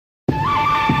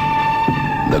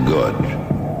The good.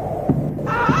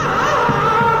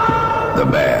 The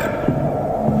bad.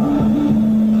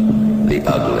 The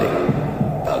ugly.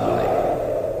 Ugly.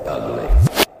 Ugly.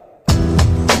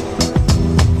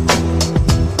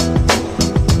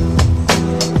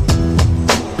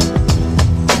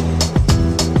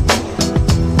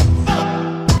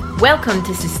 Welcome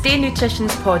to Sustain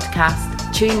Nutrition's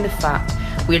podcast, Chewing the Fat,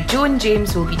 where Joe and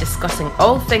James will be discussing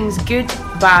all things good,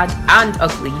 bad and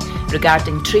ugly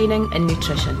regarding training and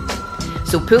nutrition.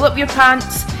 So pull up your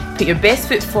pants, put your best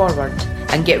foot forward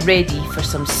and get ready for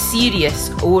some serious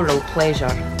oral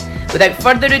pleasure. Without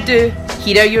further ado,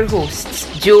 here are your hosts,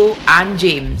 Joe and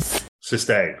James.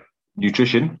 Sustain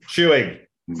Nutrition. Chewing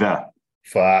The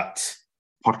Fat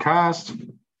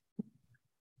podcast.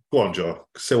 Go on, Joe.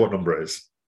 Say what number it is.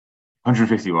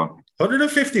 151.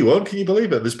 151? Can you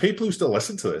believe it? There's people who still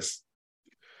listen to this.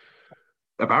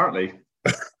 Apparently.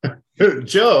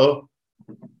 Joe,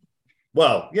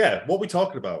 well, yeah, what are we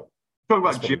talking about? Talk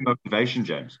about gym motivation,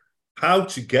 James. How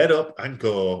to get up and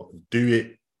go, do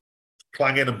it,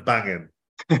 clanging and banging.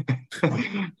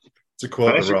 To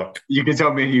quote The Rock. You can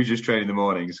tell me you just train in the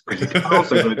mornings, because you can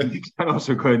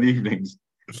also go in the evenings.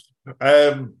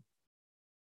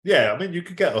 Yeah, I mean, you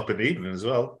could get up in the evening as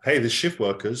well. Hey, there's shift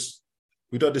workers.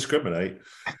 We don't discriminate.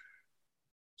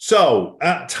 So,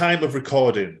 at time of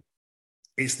recording,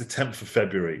 it's the 10th of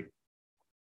February.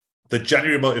 The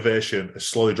January motivation has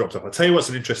slowly dropped off. I'll tell you what's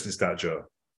an interesting stat, Joe.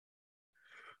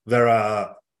 There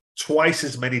are twice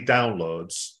as many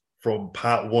downloads from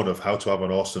part 1 of How to Have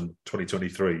an Awesome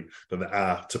 2023 than there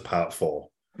are to part 4.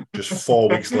 Just 4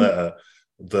 weeks later,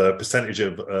 the percentage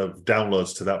of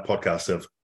downloads to that podcast have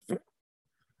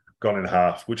gone in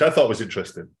half, which I thought was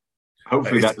interesting.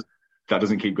 Hopefully that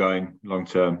doesn't keep going long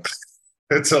term.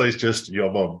 Until it's just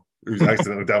your mum who's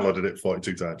accidentally downloaded it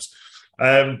 42 times.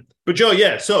 But Joe,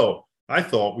 yeah, so I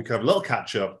thought we could have a little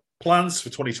catch up. Plans for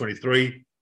 2023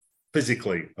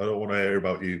 physically. I don't want to hear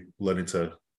about you learning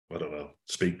to, I don't know,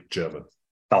 speak German.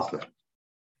 That's it.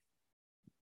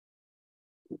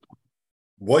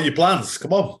 What are your plans?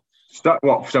 Come on. So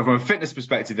from a fitness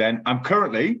perspective then, I'm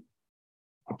currently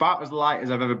about as light as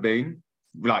I've ever been,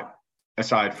 like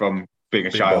aside from being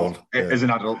a child, as an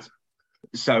adult.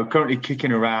 So currently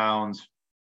kicking around,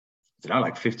 I don't know,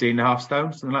 like 15 and a half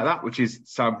stone, something like that,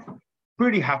 so I'm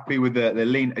pretty happy with the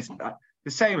lean. It's the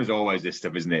same as always, this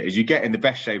stuff, isn't it? As you get in the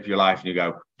best shape of your life and you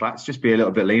go, let's just be a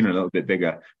little bit leaner, a little bit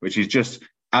bigger, which is just,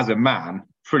 as a man,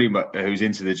 pretty much who's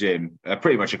into the gym,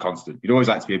 pretty much a constant. You'd always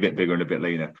like to be a bit bigger and a bit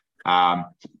leaner.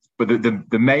 But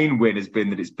the main win has been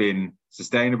that it's been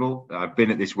sustainable. I've been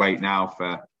at this weight now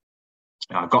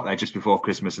I got there just before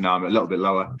Christmas and now I'm a little bit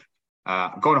lower.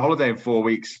 I'm going on holiday in 4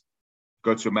 weeks,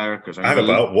 go to America. So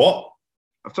what?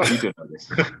 I've told you don't know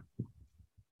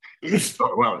this.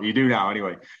 Well, you do now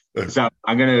anyway. So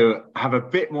I'm going to have a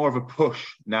bit more of a push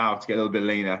now to get a little bit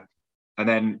leaner. And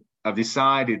then I've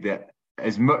decided that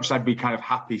as much as I'd be kind of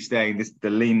happy staying the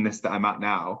leanness that I'm at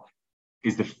now,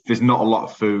 there's not a lot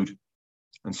of food.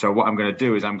 And so what I'm going to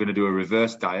do is I'm going to do a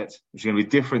reverse diet, which is going to be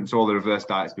different to all the reverse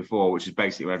diets before, which is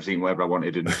basically when I've eaten whatever I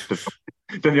wanted and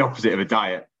done the opposite of a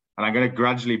diet. And I'm going to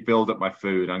gradually build up my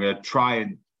food. I'm going to try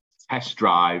and test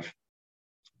drive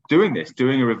doing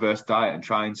a reverse diet and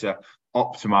trying to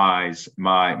optimize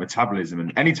my metabolism.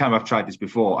 And anytime I've tried this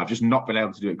before, I've just not been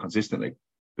able to do it consistently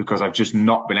because I've just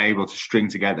not been able to string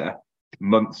together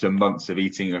months and months of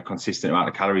eating a consistent amount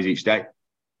of calories each day.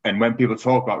 And when people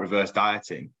talk about reverse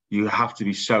dieting, you have to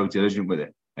be so diligent with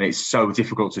it. And it's so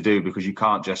difficult to do because you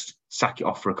can't just sack it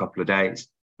off for a couple of days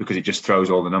because it just throws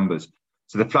all the numbers.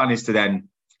 So the plan is to then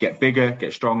get bigger,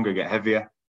 get stronger, get heavier.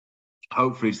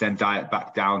 Hopefully then diet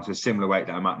back down to a similar weight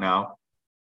that I'm at now.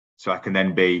 So I can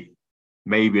then be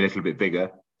maybe a little bit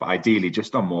bigger, but ideally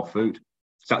just on more food.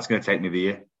 So that's going to take me the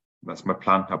year. That's my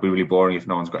plan. I'll be really boring if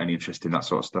no one's got any interest in that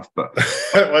sort of stuff. But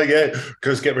well, yeah,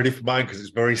 because get ready for mine because it's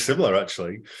very similar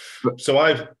actually. So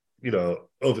I've,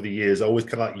 over the years, I always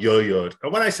kind of like yo-yoed.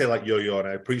 And when I say like yo-yo, and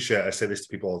I say this to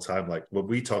people all the time, like when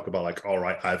we talk about like, all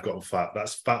right, I've gotten fat,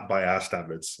 that's fat by our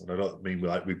standards. And I don't mean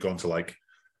we've gone to like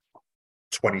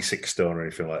 26 stone or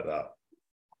anything like that.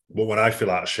 But when I feel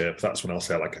out of shape, that's when I'll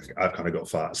say like, I've kind of got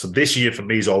fat. So this year for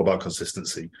me is all about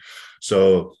consistency.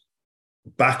 So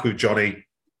back with Johnny,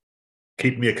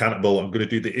 keeping me accountable. I'm going to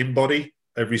do the in-body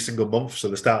every single month. So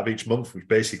the start of each month, which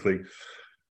basically,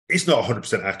 it's not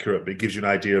 100% accurate, but it gives you an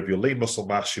idea of your lean muscle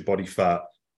mass, your body fat,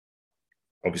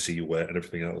 obviously your weight and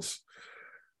everything else.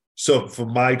 So for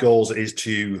my goals is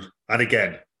to, and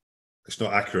again, it's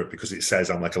not accurate because it says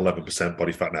I'm like 11%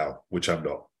 body fat now, which I'm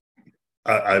not.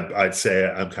 I'd say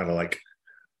I'm kind of like,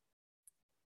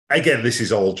 again, this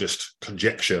is all just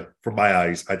conjecture from my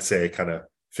eyes. I'd say kind of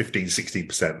 15,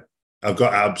 16%. I've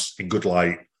got abs in good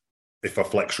light if I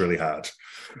flex really hard.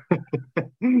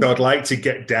 So I'd like to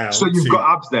get down. So you've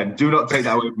got abs then. Do not take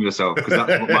that away from yourself,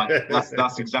 because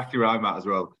that's exactly where I'm at as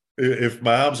well. If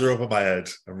my arms are over my head,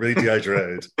 I'm really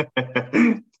dehydrated.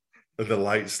 And the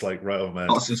light's like right over my head.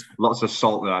 Lots of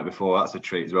salt the night before. That's a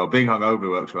treat as well. Being hungover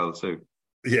works well too.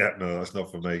 Yeah, no, that's not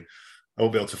for me. I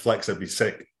won't be able to flex. I'd be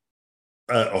sick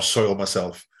or soil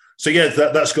myself. So yeah,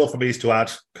 that's goal for me is to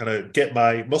add, kind of get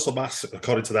my muscle mass,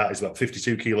 according to that, is about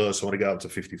 52 kilos. So I want to get up to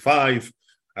 55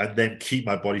 and then keep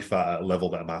my body fat at a level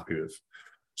that I'm happy with.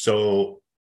 So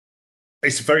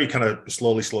it's a very kind of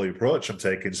slowly approach I'm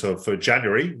taking. So for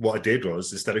January, what I did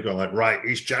was, instead of going like, right,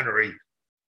 it's January,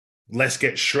 let's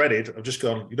get shredded, I've just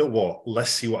gone, you know what, let's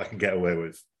see what I can get away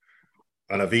with.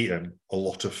 And I've eaten a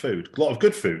lot of food, a lot of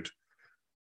good food,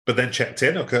 but then checked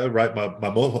in, okay, right, my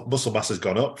muscle mass has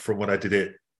gone up from when I did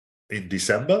it in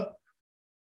December.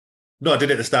 No, I did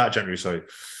it at the start of January, sorry.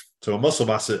 So my muscle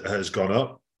mass has gone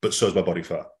up, but so has my body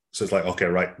fat. So it's like, okay,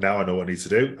 right, now I know what I need to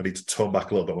do. I need to tone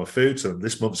back a little bit on my food. So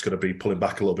this month's going to be pulling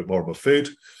back a little bit more on my food,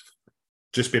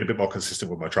 just being a bit more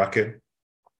consistent with my tracking.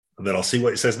 And then I'll see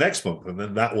what it says next month. And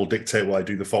then that will dictate what I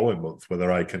do the following month, whether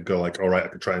I can go like, all right, I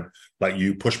can try and, like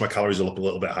you, push my calories up a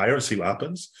little bit higher and see what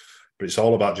happens. But it's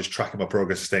all about just tracking my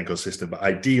progress and staying consistent. But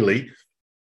ideally,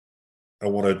 I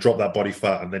want to drop that body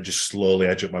fat and then just slowly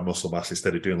edge up my muscle mass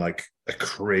instead of doing like a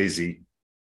crazy,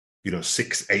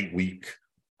 6-8 week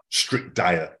strict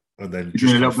diet. And then so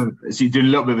you're doing a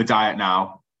little bit of a diet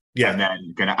now, yeah, and then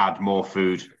you're going to add more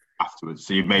food afterwards.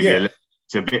 So you maybe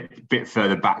it's a bit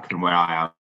further back than where I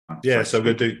am. Yeah, so I'm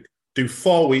going to do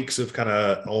 4 weeks of kind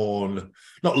of on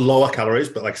not lower calories,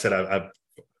 but like I said, I've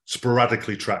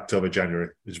sporadically tracked over January.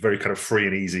 It's very kind of free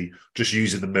and easy, just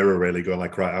using the mirror, really going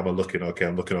like, right, I'm looking okay.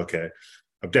 I'm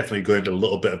definitely going to a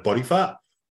little bit of body fat,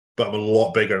 but I'm a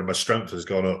lot bigger and my strength has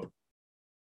gone up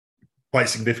quite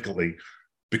significantly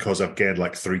because I've gained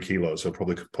like 3 kilos. So I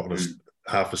probably could put on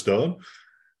half a stone.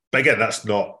 But again, that's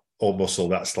not all muscle.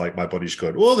 That's like my body's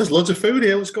going, oh, there's loads of food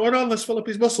here. What's going on? Let's fill up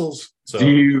his muscles. So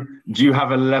do you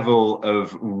have a level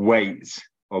of weight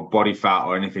or body fat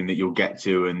or anything that you'll get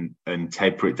to and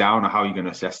taper it down, or how are you going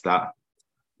to assess that?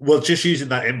 Well, just using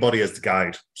that InBody as the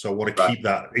guide. So I want to keep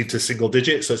that into single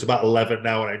digits. So it's about 11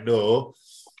 now. And I know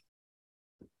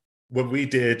when we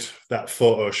did that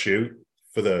photo shoot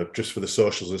for the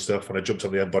socials and stuff, when I jumped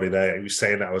on the InBody there, he was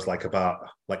saying that I was like about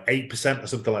like 8% or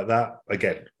something like that.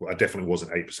 Again, I definitely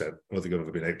wasn't 8%. I don't think I've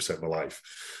ever been 8% in my life.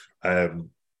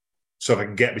 So if I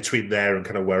can get between there and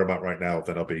kind of where I'm at right now,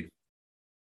 then I'll be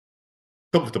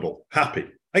comfortable, happy.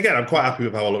 Again, I'm quite happy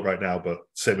with how I look right now, but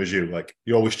same as you, like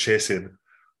you're always chasing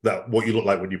that what you look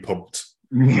like when you're pumped.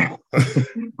 Yeah.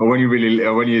 or when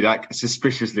you're like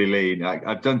suspiciously lean. Like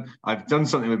I've done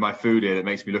something with my food here that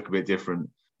makes me look a bit different.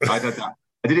 I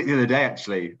did it the other day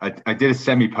actually. I did a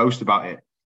semi-post about it.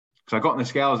 So I got on the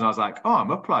scales and I was like, oh,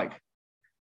 I'm up like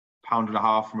 1.5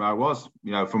 pounds from where I was,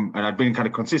 and I'd been kind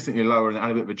of consistently lower and I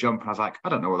had a bit of a jump and I was like, I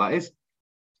don't know what that is.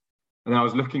 And then I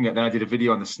was looking then I did a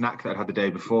video on the snack that I'd had the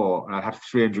day before and I had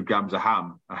 300 grams of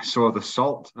ham and I saw the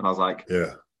salt and I was like,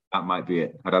 yeah, that might be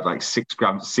it. I'd had like 6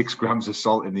 grams of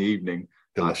salt in the evening.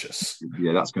 Delicious.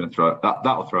 That's going to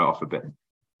that'll throw it off a bit.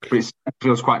 But it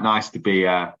feels quite nice to be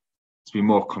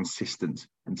more consistent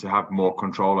and to have more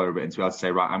control over it and to be able to say,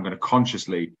 right, I'm going to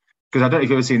consciously, because I don't know if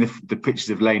you've ever seen the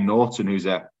pictures of Lane Norton, who's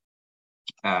a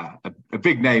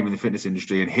big name in the fitness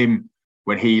industry, and him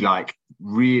when he like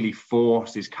really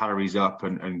forced his calories up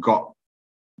and got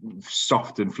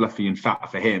soft and fluffy and fat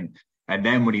for him. And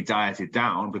then when he dieted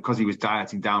down, because he was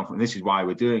dieting down from, this is why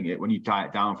we're doing it, when you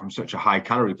diet down from such a high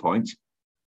calorie point,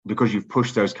 because you've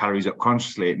pushed those calories up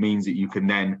consciously, it means that you can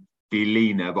then be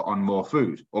leaner but on more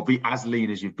food, or be as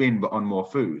lean as you've been but on more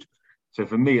food. So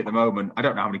for me at the moment, I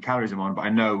don't know how many calories I'm on, but I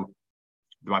know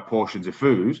my portions of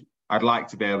food. I'd like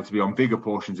to be able to be on bigger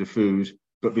portions of food,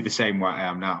 but be the same way I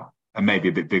am now, and maybe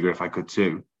a bit bigger if I could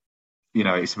too.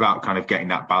 It's about kind of getting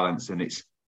that balance, and it's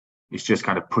just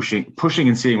kind of pushing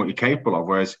and seeing what you're capable of.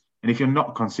 Whereas, and if you're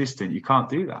not consistent, you can't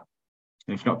do that.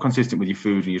 And if you're not consistent with your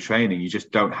food and your training, you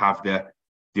just don't have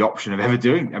the option of ever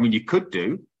doing. I mean, you could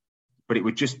do, but it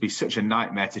would just be such a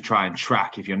nightmare to try and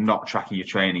track if you're not tracking your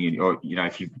training, or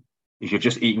if you're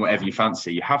just eating whatever you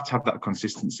fancy. You have to have that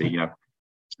consistency,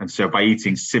 And so by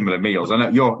eating similar meals, I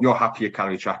know you're happier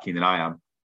calorie tracking than I am.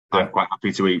 Yeah. I'm quite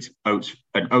happy to eat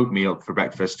an oatmeal for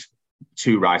breakfast,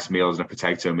 2 rice meals and a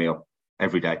potato meal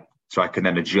every day. So I can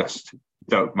then adjust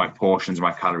my portions,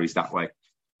 my calories that way.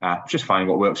 Just finding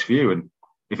what works for you. And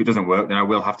if it doesn't work, then I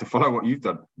will have to follow what you've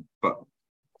done. But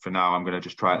for now, I'm going to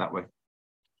just try it that way.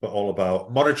 but all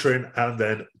about monitoring and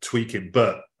then tweaking.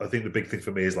 But I think the big thing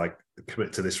for me is like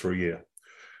commit to this for a year,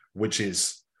 which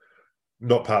is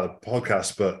not part of the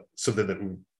podcast, but something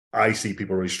that I see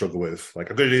people really struggle with. Like,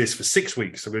 I'm going to do this for 6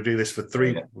 weeks. I'm going to do this for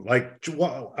 3. Yeah. Like,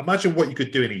 imagine what you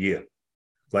could do in a year.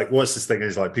 Like, what's this thing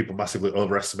is like people massively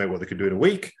overestimate what they can do in a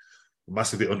week,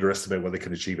 massively underestimate what they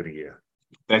can achieve in a year.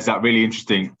 There's that really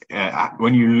interesting,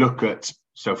 when you look at,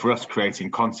 so for us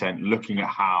creating content, looking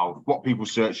at what people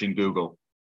search in Google,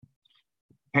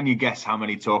 can you guess how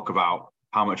many talk about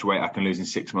how much weight I can lose in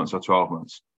 6 months or 12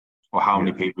 months? Or how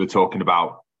many people are talking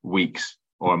about weeks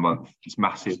or a month? It's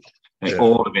massive. And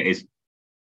all of it is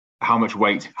how much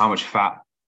weight, how much fat,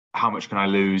 how much can I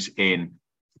lose in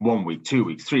 1 week, 2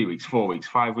 weeks, 3 weeks, 4 weeks,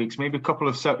 5 weeks, maybe a couple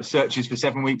of searches for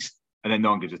 7 weeks, and then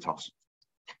no one gives a toss.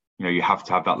 You know, you have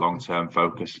to have that long-term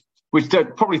focus, which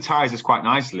probably ties us quite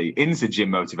nicely into gym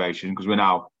motivation, because we're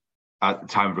now at the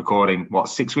time of recording,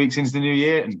 6 weeks into the new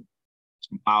year? And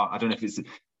I don't know if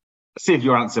see if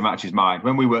your answer matches mine.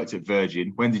 When we worked at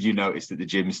Virgin, when did you notice that the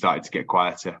gym started to get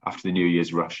quieter after the New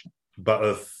Year's rush?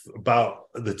 About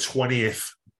the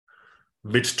 20th,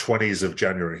 mid-20s of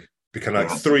January. Became like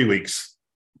 3 weeks.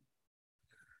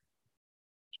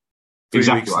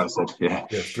 Exactly what I said, yeah.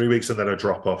 3 weeks and then a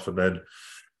drop off, and then,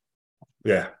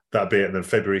 that'd be it. And then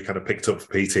February kind of picked up for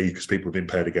PT because people have been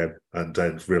paid again, and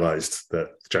then realised that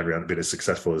January hadn't been as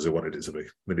successful as they wanted it to be.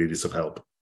 They needed some help.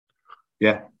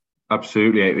 Yeah.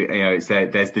 Absolutely. You know, it's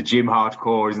there's the gym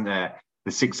hardcore, isn't there?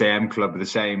 The 6 a.m. club, the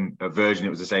same Virgin, it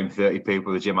was the same 30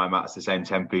 people. The gym I'm at, it's the same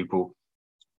 10 people.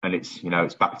 And it's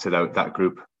back to that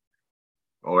group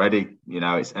already,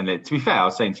 to be fair, I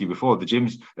was saying to you before, the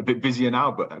gym's a bit busier now,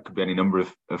 but that could be any number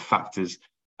of factors.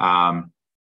 But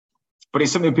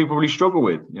it's something people really struggle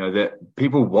with, that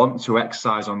people want to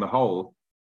exercise on the whole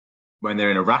when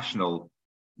they're in a rational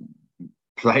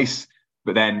place.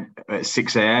 But then at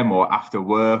 6 a.m. or after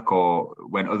work or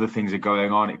when other things are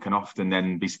going on, it can often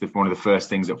then be one of the first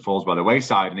things that falls by the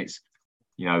wayside. And it's,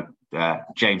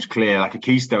 James Clear, like a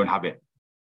keystone habit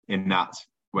in that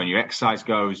when your exercise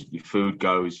goes, your food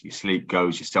goes, your sleep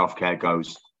goes, your self-care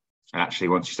goes. And actually,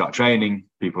 once you start training,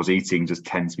 people's eating just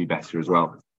tends to be better as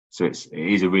well. So it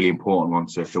is a really important one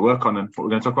to work on, and what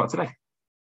we're going to talk about today.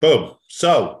 Boom.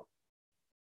 So,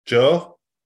 Joe,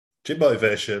 gym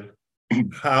motivation.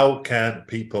 How can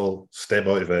people stay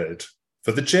motivated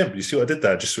for the gym? You see what I did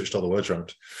there? I just switched all the words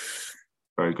around.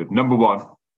 Very good. Number one,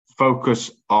 focus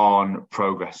on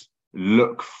progress.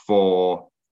 Look for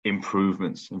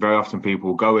improvements. And very often people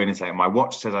will go in and say, my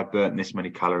watch says I burnt this many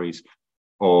calories,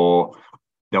 or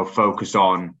they'll focus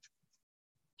on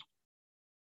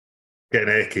getting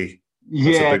achy.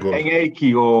 Getting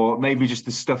achy, or maybe just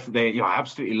the stuff that I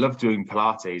absolutely love doing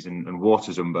Pilates and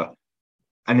water Zumba.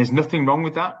 And there's nothing wrong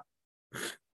with that.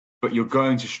 But you're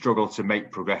going to struggle to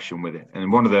make progression with it.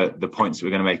 And one of the points that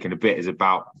we're going to make in a bit is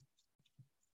about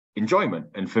enjoyment.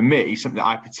 And for me, something that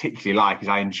I particularly like is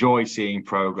I enjoy seeing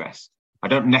progress. I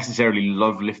don't necessarily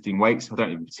love lifting weights. I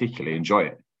don't even particularly enjoy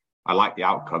it. I like the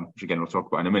outcome, which again, we'll talk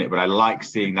about in a minute, but I like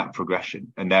seeing that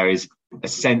progression. And there is a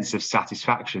sense of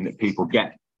satisfaction that people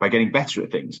get by getting better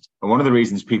at things. And one of the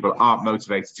reasons people aren't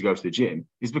motivated to go to the gym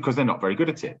is because they're not very good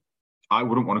at it. I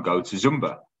wouldn't want to go to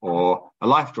Zumba or a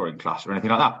life drawing class or anything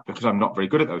like that because I'm not very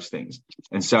good at those things.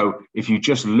 And so if you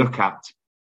just look at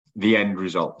the end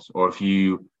results, or if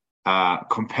you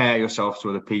compare yourself to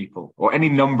other people, or any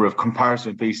number of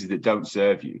comparison pieces that don't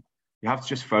serve you, you have to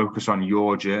just focus on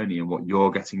your journey and what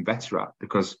you're getting better at.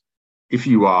 Because if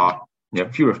you are,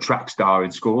 if you're a track star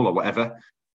in school or whatever,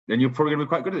 then you're probably going to be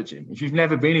quite good at the gym. If you've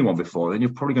never been in one before, then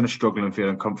you're probably going to struggle and feel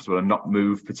uncomfortable and not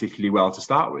move particularly well to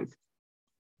start with.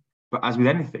 But as with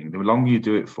anything, the longer you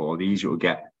do it for, the easier it will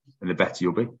get and the better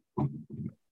you'll be.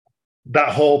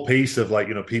 That whole piece of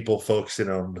people focusing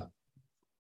on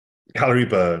calorie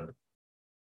burn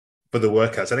for the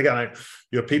workouts. And again,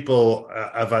 people,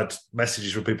 I've had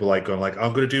messages from people going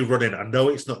I'm going to do running. I know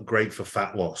it's not great for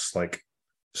fat loss.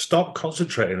 Stop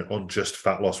concentrating on just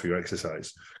fat loss for your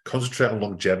exercise. Concentrate on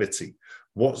longevity.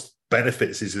 What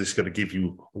benefits is this going to give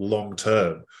you long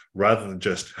term, rather than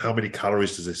just how many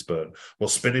calories does this burn? Well,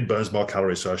 spinning burns more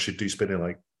calories, so I should do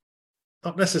spinning.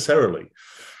 Not necessarily.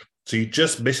 So you're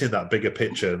just missing that bigger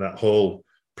picture and that whole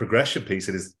progression piece.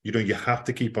 It is, you have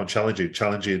to keep on challenging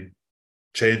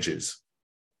changes.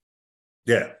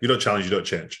 Yeah, you don't challenge, you don't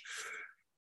change.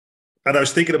 And I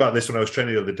was thinking about this when I was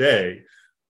training the other day,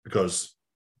 because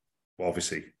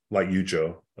obviously, like you,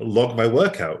 Joe, I log my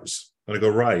workouts and I go,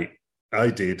 right, I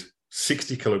did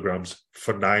 60 kilograms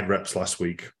for 9 reps last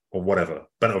week or whatever,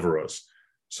 bent over rows.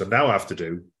 So now I have to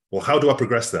do, well, how do I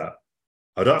progress that?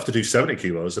 I don't have to do 70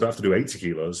 kilos. I don't have to do 80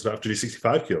 kilos. I don't have to do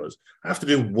 65 kilos. I have to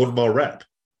do one more rep.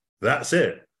 That's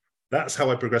it. That's how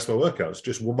I progress my workouts.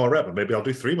 Just one more rep. And maybe I'll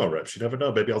do 3 more reps. You never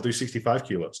know. Maybe I'll do 65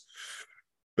 kilos.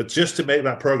 But just to make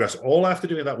that progress, all I have to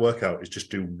do in that workout is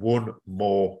just do one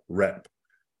more rep.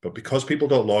 But because people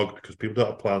don't log, because people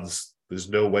don't have plans, there's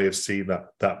no way of seeing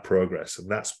that progress. And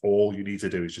that's all you need to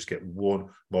do is just get one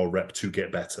more rep to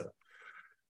get better.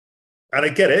 And I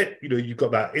get it. You've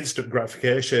got that instant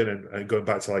gratification and going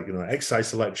back to exercise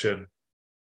selection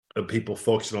and people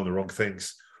focusing on the wrong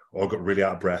things, or got really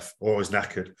out of breath, or I was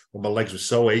knackered, or my legs were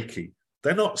so achy.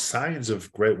 They're not signs of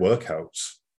great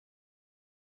workouts.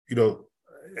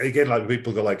 Again, like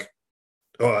people go like,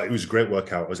 oh, it was a great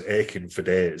workout. I was aching for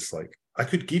days. Like I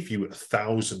could give you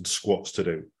 1,000 squats to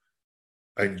do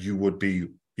and you would be,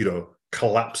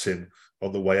 collapsing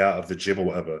on the way out of the gym or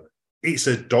whatever. It's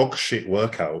a dog shit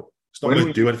workout. It's not going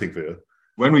to do anything for you.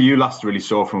 When were you last really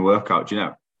sore from a workout? Do you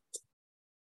know?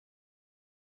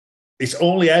 It's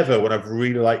only ever when I've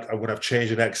really when I've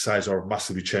changed an exercise or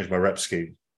massively changed my rep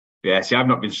scheme. Yeah, see, I've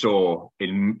not been sore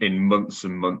in months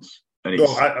and months. And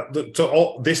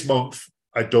this month,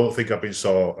 I don't think I've been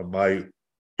sore. And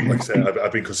like I said,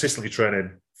 I've been consistently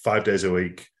training 5 days a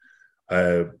week,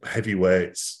 heavy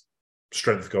weights,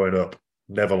 strength going up.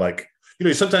 Never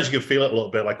sometimes you can feel it a little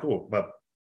bit like, oh, my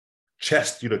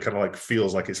chest, kind of like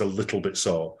feels like it's a little bit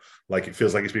sore. Like it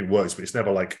feels like it's been worked, but it's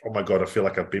never like, oh my God, I feel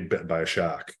like I've been bitten by a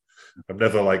shark. I'm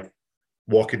never like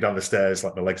walking down the stairs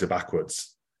like my legs are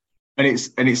backwards. And it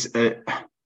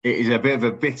is a bit of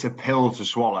a bitter pill to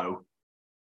swallow.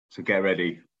 So get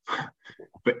ready.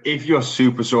 But if you're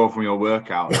super sore from your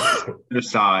workout, it's a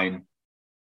sign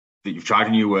that you've tried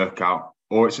a new workout,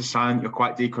 or it's a sign that you're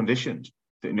quite deconditioned,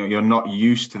 that you're not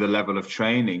used to the level of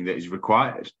training that is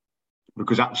required.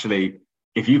 Because actually,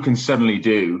 if you can suddenly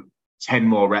do 10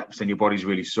 more reps and your body's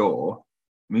really sore,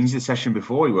 it means the session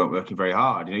before you weren't working very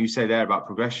hard. You say there about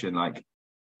progression, like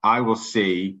I will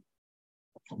see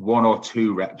 1 or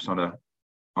 2 reps on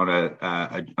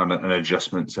an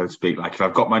adjustment, so to speak. Like if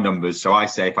I've got my numbers, so I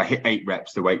say if I hit 8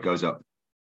 reps, the weight goes up.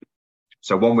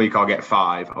 So one week I'll get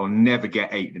 5. I'll never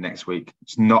get 8 the next week.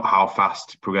 It's not how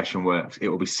fast progression works. It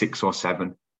will be 6 or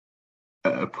 7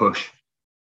 at a push.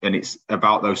 And it's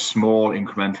about those small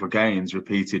incremental gains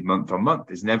repeated month on month.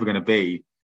 There's never going to be,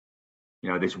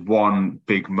 this one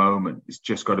big moment. It's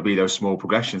just got to be those small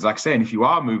progressions. Like I say, and if you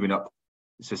are moving up,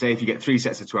 so say if you get 3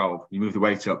 sets of 12, you move the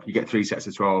weight up, you get 3 sets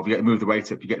of 12, you get to move the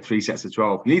weight up, you get 3 sets of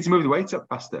 12. You need to move the weight up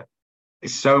faster.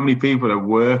 It's so many people are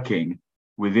working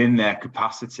within their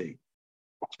capacity.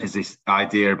 There's this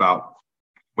idea about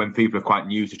when people are quite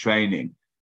new to training,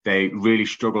 they really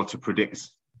struggle to predict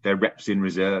their reps in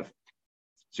reserve.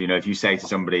 So, if you say to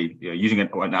somebody, using an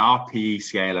RPE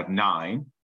scale of 9,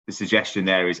 the suggestion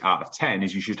there is out of 10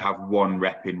 is you should have 1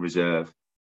 rep in reserve.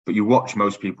 But you watch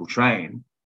most people train,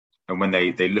 and when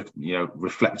they look,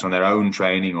 reflect on their own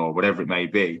training or whatever it may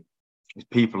be,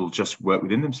 people just work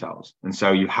within themselves. And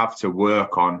so you have to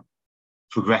work on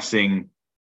progressing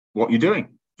what you're doing.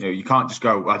 You can't just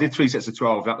go, well, I did 3 sets of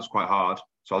 12. That was quite hard,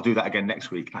 so I'll do that again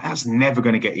next week. That's never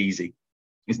going to get easy.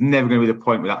 It's never going to be the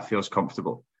point where that feels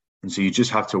comfortable. And so you just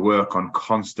have to work on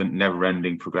constant,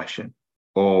 never-ending progression,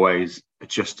 always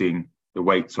adjusting the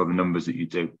weights or the numbers that you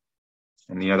do.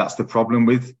 And, that's the problem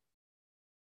with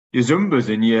your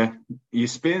Zumbas and your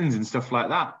spins and stuff like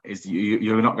that, is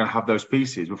you're not going to have those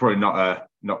pieces. We're probably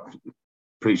not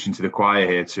preaching to the choir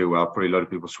here too well. Probably a lot of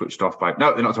people switched off by,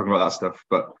 no, they're not talking about that stuff.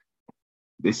 But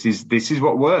this is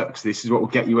what works. This is what will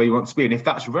get you where you want to be. And if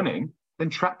that's running,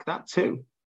 then track that too.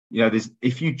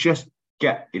 If you just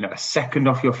get a second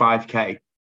off your 5K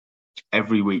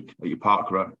every week at your park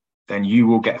run, then you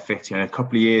will get fit in a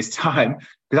couple of years' time, because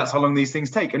that's how long these things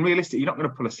take. And realistically, you're not going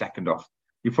to pull a second off.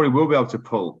 You probably will be able to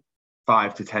pull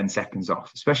 5 to 10 seconds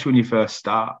off, especially when you first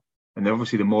start. And then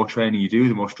obviously, the more training you do,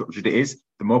 the more structured it is,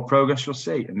 the more progress you'll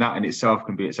see. And that in itself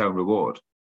can be its own reward.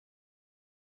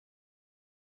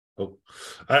 Oh.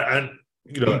 And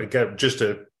again, just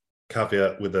to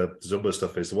caveat with the Zumba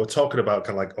stuff is that we're talking about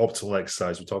kind of like optimal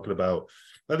exercise. We're talking about,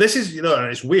 and this is,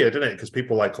 and it's weird, isn't it? Because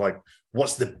people like,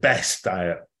 what's the best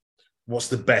diet? What's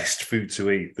the best food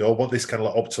to eat? They all want this kind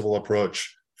of like optimal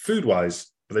approach, food-wise,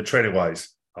 but then training-wise.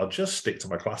 I'll just stick to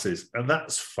my classes, and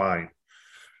that's fine.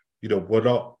 We're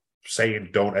not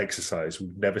saying don't exercise.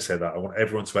 We've never said that. I want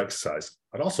everyone to exercise.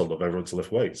 I'd also love everyone to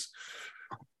lift weights,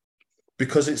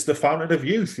 because it's the fountain of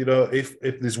youth. If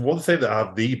there's one thing that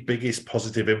have the biggest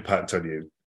positive impact on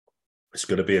you, it's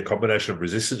going to be a combination of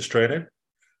resistance training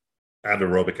and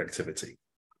aerobic activity.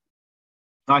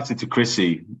 I said to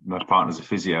Chrissy, my partner's a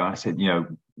physio, I said,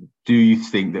 do you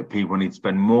think that people need to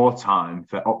spend more time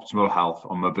for optimal health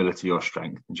on mobility or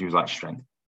strength? And she was like, strength.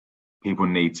 People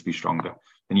need to be stronger.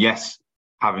 And yes,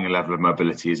 having a level of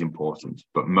mobility is important,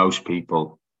 but most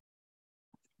people,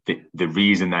 the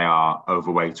reason they are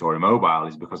overweight or immobile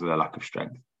is because of their lack of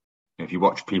strength. If you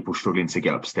watch people struggling to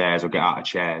get upstairs or get out of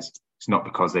chairs, it's not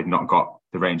because they've not got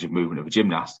the range of movement of a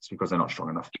gymnast, it's because they're not strong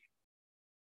enough.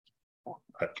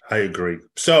 I agree.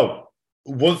 So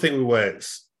one thing with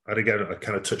weights, and again, I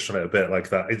kind of touched on it a bit, like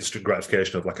that instant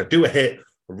gratification of like, I do a hit,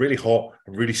 I'm really hot,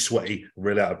 I'm really sweaty, I'm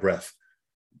really out of breath.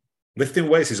 Lifting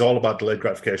weights is all about delayed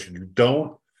gratification. You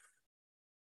don't,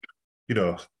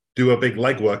 do a big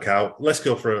leg workout. Let's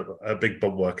go for a big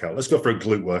bum workout. Let's go for a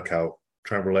glute workout.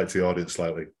 Try and relate to the audience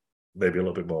slightly, maybe a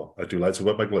little bit more. I do like to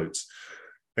work my glutes.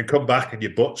 And come back and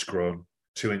your butt's grown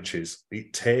 2 inches.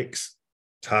 It takes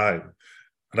time.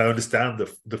 And I understand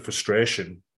the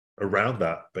frustration around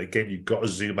that. But again, you've got to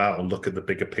zoom out and look at the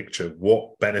bigger picture.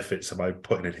 What benefits am I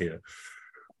putting in here?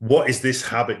 What is this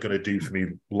habit going to do for me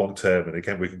long term? And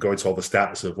again, we can go into all the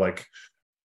stats of like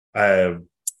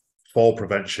fall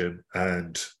prevention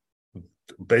and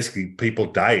basically people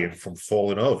dying from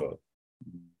falling over.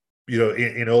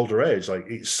 In older age, like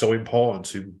it's so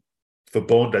important for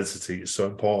bone density. It's so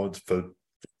important for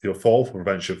your fall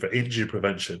prevention, for injury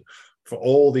prevention, for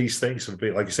all these things. For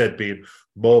being, like you said, being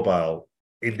mobile,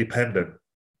 independent,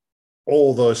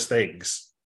 all those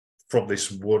things from this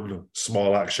one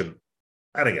small action.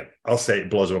 And again, I'll say it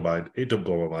blows my mind. It doesn't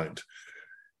blow my mind.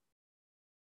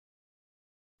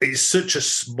 It's such a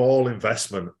small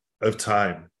investment of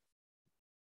time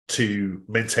to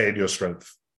maintain your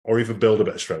strength or even build a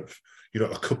bit of strength, a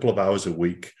couple of hours a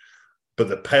week. But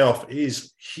the payoff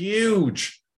is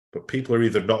huge, but people are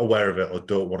either not aware of it or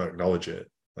don't want to acknowledge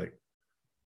it. Like,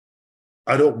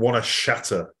 I don't want to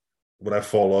shatter when I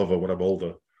fall over when I'm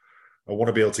older. I want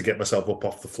to be able to get myself up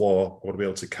off the floor. I want to be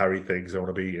able to carry things. I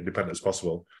want to be independent as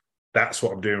possible. That's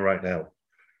what I'm doing right now.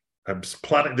 I'm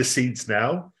planting the seeds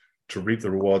now to reap the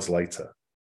rewards later.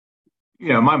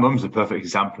 My mum's a perfect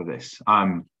example of this.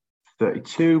 I'm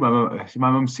 32. My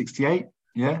mum's 68.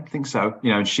 Yeah, I think so.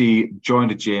 And she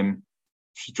joined a gym.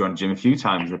 She's joined a gym a few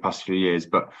times in the past few years,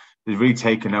 but has really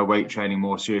taken her weight training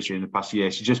more seriously in the past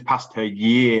year. She just passed her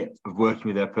year of working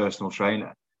with her personal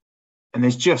trainer. And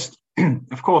there's just,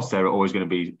 of course, there are always going to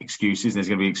be excuses, and there's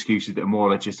going to be excuses that are more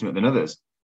legitimate than others.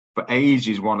 But age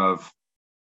is one of,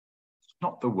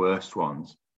 not the worst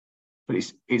ones, but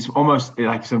it's almost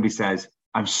like somebody says,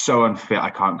 I'm so unfit, I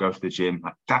can't go to the gym.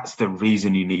 Like, that's the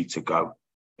reason you need to go.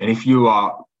 And if you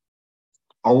are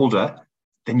older,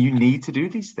 then you need to do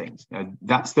these things.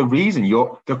 That's the reason.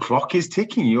 The clock is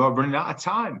ticking. You are running out of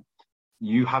time.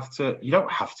 You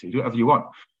don't have to, do whatever you want.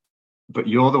 But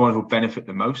you're the one who'll benefit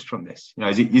the most from this.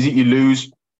 Is it you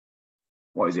lose,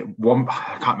 what is it?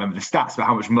 I can't remember the stats, but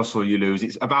how much muscle you lose.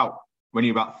 It's about, when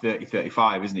you're about 30,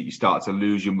 35, isn't it? You start to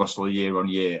lose your muscle year on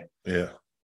year. Yeah.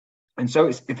 And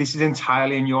so this is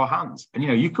entirely in your hands. And,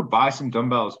 you could buy some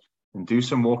dumbbells and do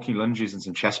some walking lunges and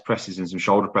some chest presses and some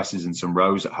shoulder presses and some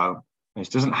rows at home. And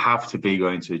it doesn't have to be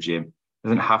going to the gym. It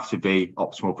doesn't have to be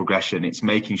optimal progression. It's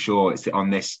making sure it's on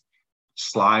this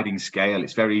sliding scale.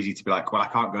 It's very easy to be like, well, I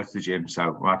can't go to the gym,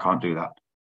 so I can't do that.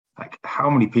 Like, how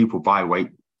many people buy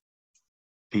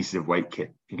pieces of weight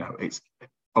kit? It's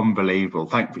unbelievable.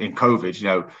 In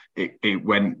COVID, it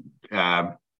went,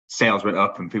 sales went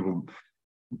up and people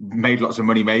made lots of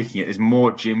money making it. There's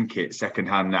more gym kit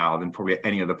secondhand now than probably at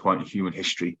any other point in human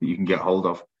history that you can get hold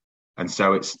of. And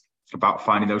so it's about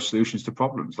finding those solutions to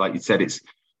problems. Like you said, it's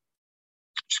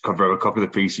just cover a couple of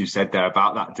the pieces you said there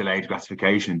about that delayed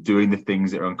gratification, doing the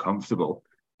things that are uncomfortable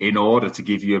in order to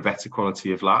give you a better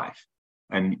quality of life.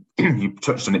 And you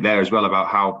touched on it there as well about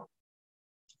how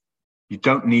you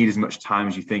don't need as much time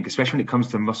as you think, especially when it comes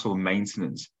to muscle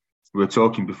maintenance. We were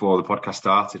talking before the podcast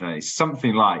started, and it's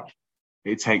something like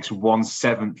it takes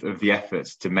 1/7 of the effort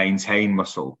to maintain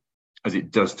muscle as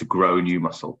it does to grow new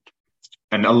muscle.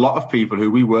 And a lot of people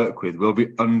who we work with will be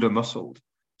under muscled.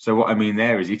 So what I mean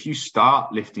there is, if you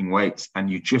start lifting weights and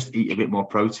you just eat a bit more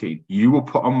protein, you will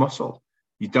put on muscle.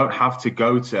 You don't have to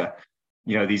go to,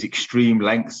 these extreme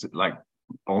lengths, like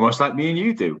almost like me and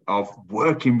you do, of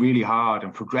working really hard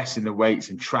and progressing the weights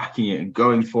and tracking it and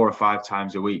going 4 or 5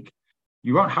 times a week.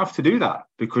 You won't have to do that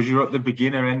because you're at the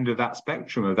beginner end of that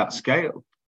spectrum, of that scale.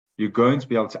 You're going to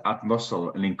be able to add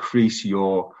muscle and increase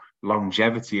your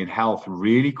longevity and health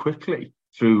really quickly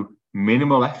through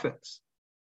minimal efforts.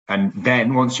 And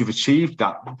then once you've achieved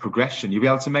that progression, you'll be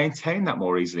able to maintain that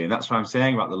more easily. And that's what I'm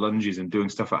saying about the lunges and doing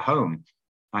stuff at home.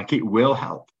 Like, it will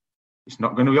help. It's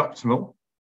not going to be optimal,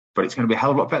 but it's going to be a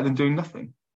hell of a lot better than doing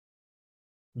nothing.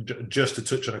 just to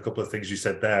touch on a couple of things you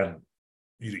said there,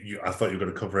 I thought you were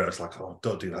going to cover it. I was like, oh,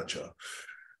 don't do that, Joe.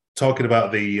 Talking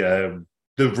about the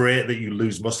rate that you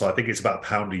lose muscle, I think it's about a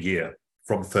pound a year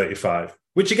from 35,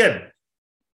 which again,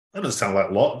 that doesn't sound like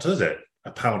a lot, does it?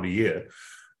 A pound a year.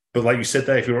 But like you said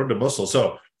there, if you're under muscle,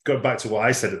 so going back to what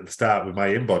I said at the start with my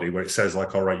InBody, where it says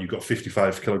like, all right, you've got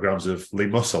 55 kilograms of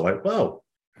lean muscle. Like, well,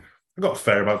 I've got a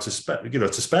fair amount to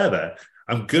spare there.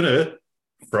 I'm going to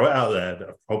throw it out there that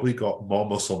I've probably got more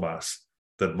muscle mass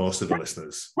than most of the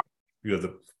listeners.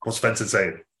 What's Spencer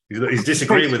saying? He's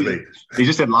disagreeing with me. He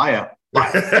just said liar.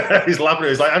 He's laughing.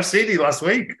 He's like, I've seen you last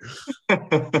week.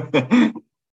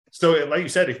 So, like you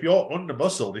said, if you're under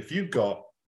muscled, if you've got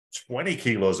 20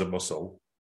 kilos of muscle,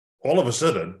 all of a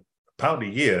sudden, a pound a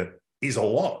year is a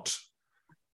lot.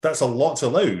 That's a lot to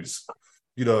lose.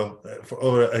 For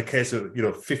over a case of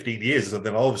 15 years, and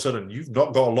then all of a sudden you've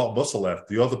not got a lot of muscle left.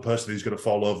 The other person who's going to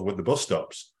fall over when the bus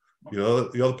stops,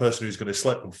 the other person who's going to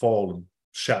slip and fall and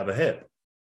shatter the hip.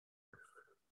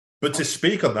 But to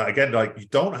speak on that again, like, you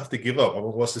don't have to give up. I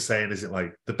mean, what's the saying? Is it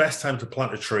like the best time to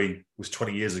plant a tree was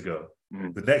 20 years ago?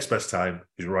 The next best time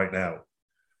is right now.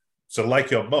 So,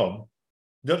 like your mum,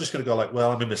 you're not just going to go like,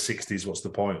 well, I'm in my 60s. What's the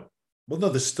point? Well, no,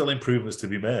 there's still improvements to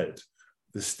be made.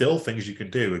 There's still things you can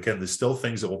do. Again, there's still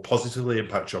things that will positively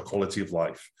impact your quality of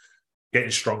life.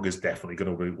 Getting stronger is definitely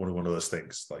going to be one of those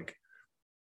things like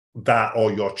that,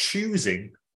 or you're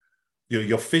choosing,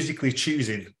 you're physically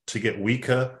choosing to get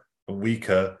weaker and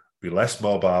weaker, be less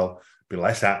mobile, be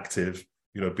less active,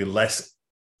 be less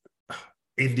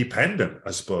independent,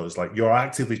 I suppose. Like, you're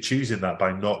actively choosing that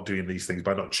by not doing these things,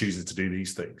 by not choosing to do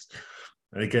these things.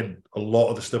 And again, a lot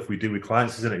of the stuff we do with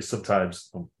clients, isn't it?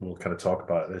 Sometimes we'll kind of talk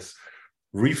about this,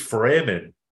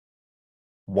 reframing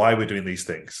why we're doing these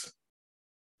things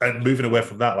and moving away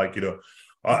from that. Like,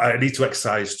 I need to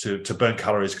exercise to burn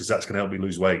calories because that's going to help me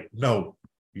lose weight. No,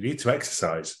 you need to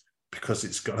exercise because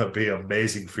it's going to be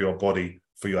amazing for your body,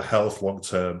 for your health long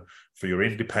term, for your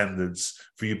independence,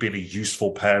 for you being a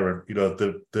useful parent.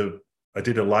 I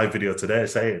did a live video today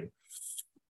saying,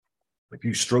 if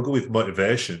you struggle with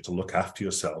motivation to look after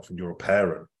yourself and you're a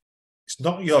parent, it's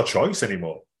not your choice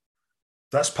anymore.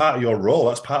 That's part of your role.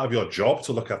 That's part of your job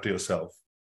to look after yourself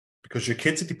because your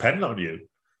kids are dependent on you.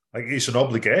 Like, it's an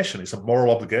obligation. It's a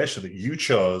moral obligation that you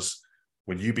chose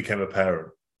when you became a parent.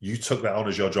 You took that on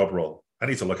as your job role. I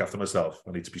need to look after myself.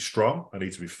 I need to be strong. I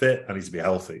need to be fit. I need to be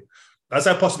healthy. As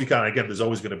I possibly can. Again, there's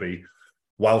always going to be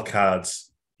wild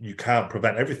cards. You can't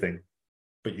prevent everything,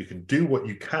 but you can do what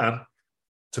you can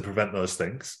to prevent those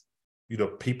things.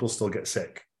 People still get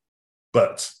sick.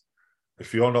 But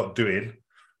if you're not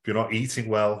eating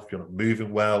well, if you're not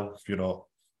moving well, if you're not,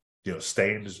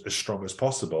 staying as strong as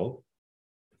possible,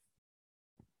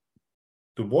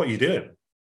 then what are you doing?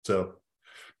 So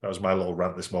that was my little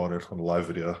rant this morning on the live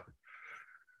video.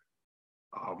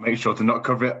 I'll make sure to not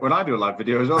cover it when I do a live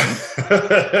video as well.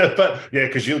 But yeah,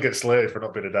 because you'll get slated for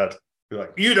not being a dad. You're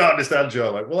like, you don't understand,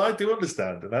 Joe. Like, well, I do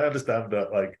understand. And I understand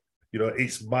that, like,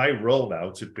 it's my role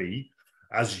now to be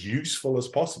as useful as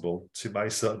possible to my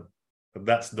son. And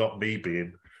that's not me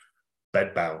being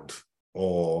bedbound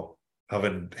or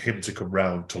having him to come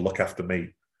round to look after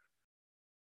me.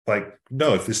 Like,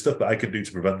 no, if there's stuff that I can do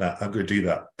to prevent that, I'm going to do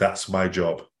that. That's my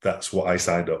job. That's what I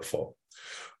signed up for.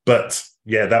 But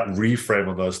yeah, that reframe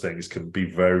on those things can be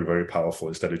very, very powerful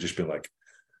instead of just being like,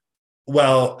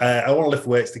 well, I want to lift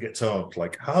weights to get toned.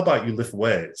 Like, how about you lift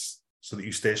weights so that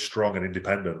you stay strong and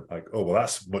independent? Like, oh, well,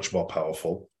 that's much more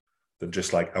powerful than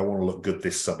just like, I want to look good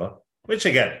this summer, which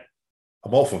again,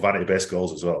 I'm all for vanity-based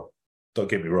goals as well. Don't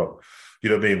get me wrong. You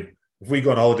know what I mean? If we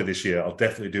go on holiday this year, I'll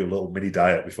definitely do a little mini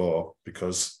diet before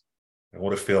because I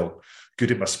want to feel good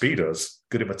in my Speedos,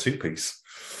 good in my two-piece.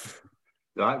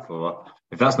 Delightful. Well,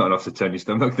 if that's not enough to turn your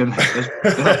stomach, then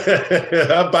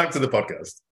I'm back to the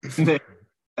podcast.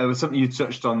 There was something you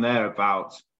touched on there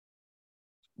about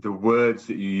the words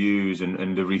that you use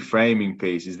and the reframing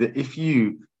piece is that if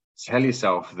you tell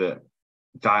yourself that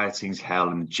dieting's hell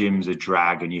and the gym's a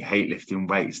drag and you hate lifting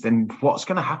weights, then what's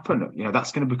going to happen?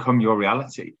 That's going to become your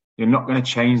reality. You're not going to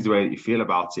change the way that you feel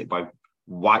about it by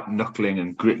white knuckling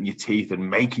and gritting your teeth and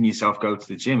making yourself go to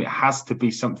the gym. It has to be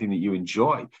something that you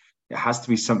enjoy. It has to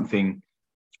be something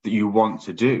that you want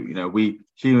to do. We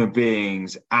human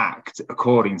beings act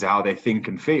according to how they think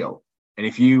and feel. And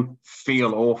if you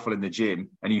feel awful in the gym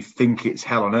and you think it's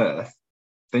hell on earth,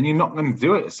 then you're not going to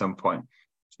do it at some point.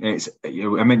 And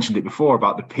I mentioned it before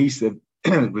about the piece that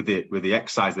with the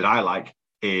exercise that I like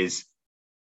is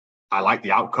I like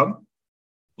the outcome.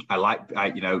 I like,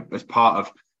 as part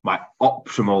of my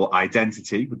optimal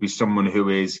identity would be someone who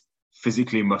is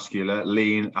physically muscular,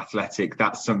 lean, athletic.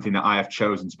 That's something that I have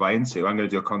chosen to buy into. I'm going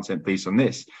to do a content piece on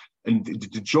this. And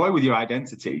the joy with your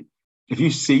identity, if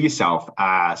you see yourself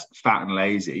as fat and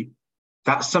lazy,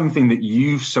 that's something that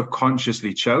you've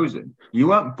subconsciously chosen. You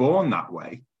weren't born that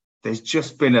way. There's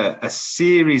just been a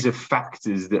series of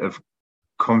factors that have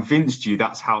convinced you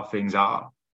that's how things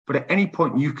are. But at any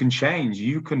point you can change.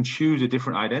 You can choose a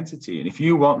different identity. And if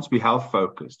you want to be health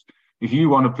focused, if you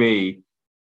want to be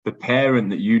the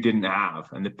parent that you didn't have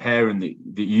and the parent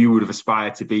that you would have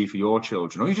aspired to be for your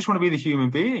children, or you just want to be the human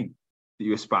being that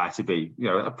you aspire to be,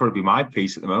 that'd probably be my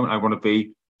piece at the moment. I want to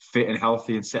be fit and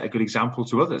healthy and set a good example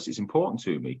to others. It's important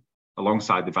to me,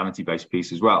 alongside the vanity-based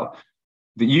piece as well,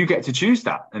 that you get to choose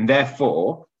that. And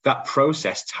therefore, that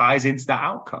process ties into that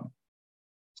outcome.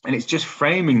 And it's just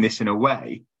framing this in a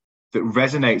way that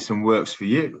resonates and works for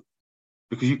you,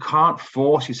 because you can't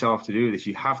force yourself to do this.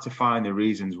 You have to find the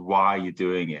reasons why you're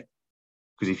doing it,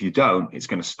 because if you don't, it's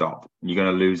going to stop and you're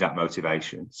going to lose that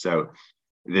motivation. So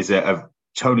there's a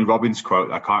Tony Robbins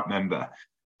quote, I can't remember,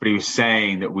 but he was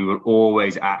saying that we will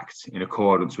always act in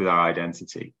accordance with our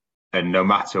identity. And no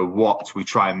matter what we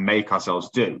try and make ourselves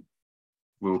do,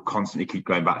 we will constantly keep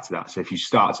going back to that. So if you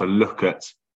start to look at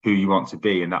who you want to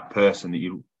be and that person that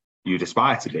you'd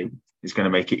aspire to be, it's going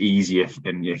to make it easier.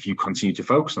 And if you continue to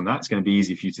focus on that, it's going to be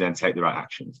easy for you to then take the right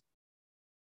actions.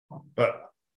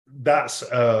 But that's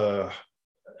a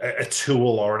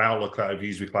tool or an outlook that I've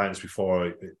used with clients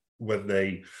before, when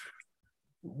they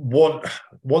want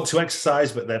to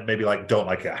exercise, but then maybe like don't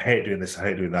like it. I hate doing this, I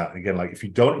hate doing that. And again, like if you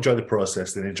don't enjoy the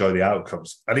process, then enjoy the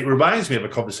outcomes. And it reminds me of a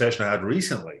conversation I had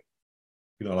recently,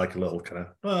 like a little kind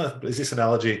of, is this an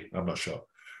analogy? I'm not sure.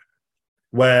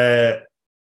 Where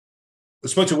I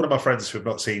spoke to one of my friends who I've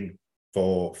not seen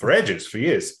for ages, for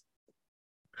years.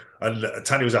 And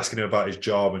Tanya was asking him about his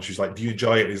job, and she's like, do you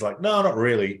enjoy it? And he's like, no, not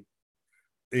really.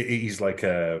 He's like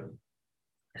a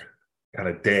kind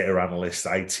of data analyst,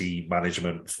 IT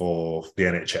management for the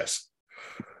NHS.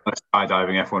 That's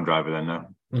skydiving F1 driver then, no?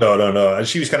 No. And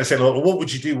she was kind of saying, well, what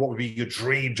would you do? What would be your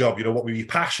dream job? What would be your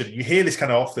passion? You hear this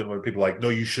kind of often when people are like, no,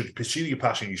 you should pursue your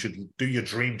passion. You should do your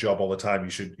dream job all the time. You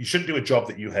shouldn't do a job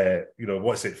that you hate.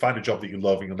 What's it? Find a job that you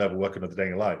love and you'll never work another day in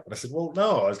your life. And I said, well,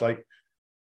 no. I was like,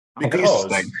 because...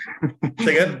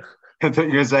 Again? I thought you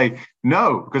were going to say,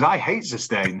 no, because I hate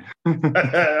sustain.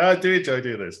 I do enjoy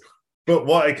doing this. But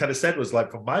what I kind of said was,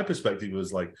 like, from my perspective,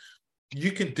 was like,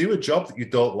 you can do a job that you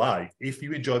don't like if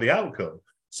you enjoy the outcome.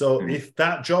 So if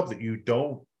that job that you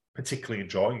don't particularly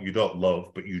enjoy, you don't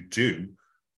love, but you do,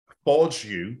 affords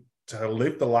you to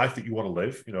live the life that you want to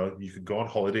live, you can go on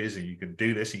holidays and you can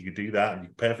do this, and you can do that, and you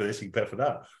can pay for this, and you can pay for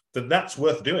that, then that's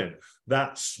worth doing.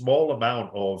 That small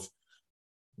amount of,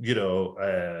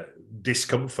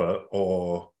 discomfort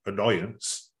or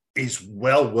annoyance is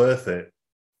well worth it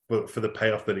for the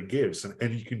payoff that it gives.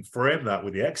 And you can frame that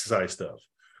with the exercise stuff.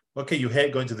 Okay, you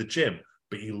hate going to the gym,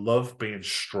 but you love being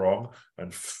strong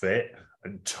and fit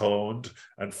and toned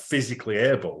and physically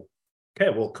able. Okay,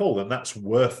 well, cool. Then that's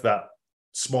worth that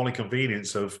small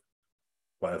inconvenience of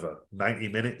whatever, 90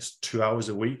 minutes, 2 hours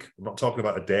a week. I'm not talking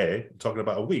about a day. I'm talking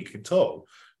about a week in total.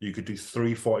 You could do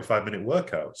 3 45-minute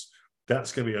workouts.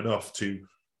 That's going to be enough to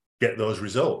get those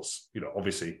results.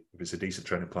 Obviously, if it's a decent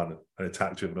training plan and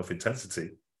attacked with enough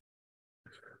intensity.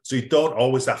 So you don't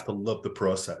always have to love the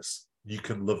process. You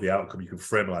can love the outcome. You can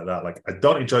frame it like that. Like, I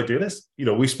don't enjoy doing this.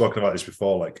 We've spoken about this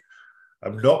before. Like,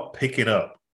 I'm not picking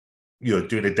up,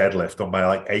 doing a deadlift on my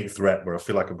 8th rep where I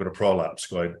feel like I'm going to prolapse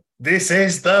going, this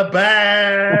is the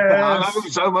best. I'm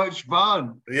having so much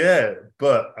fun. Yeah,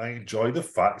 but I enjoy the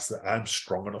fact that I'm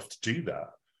strong enough to do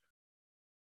that.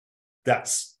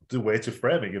 That's the way to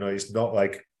frame it. It's not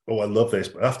like, oh, I love this.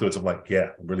 But afterwards, I'm like, yeah,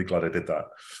 I'm really glad I did that.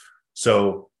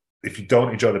 So if you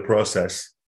don't enjoy the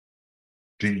process,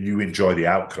 do you enjoy the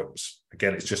outcomes?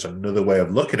 Again, it's just another way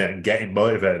of looking at it and getting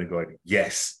motivated and going,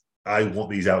 yes, I want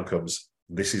these outcomes.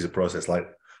 This is a process. Like,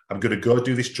 I'm going to go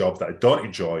do this job that I don't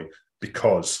enjoy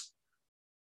because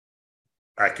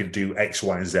I can do X,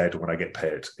 Y, and Z when I get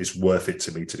paid. It's worth it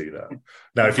to me to do that.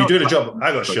 Now, if you're doing a job,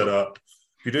 I got to shut up.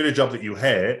 If you're doing a job that you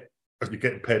hate and you're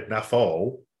getting paid naff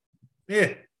all,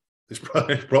 yeah, it's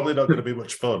probably not going to be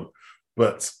much fun.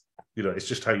 But, it's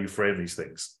just how you frame these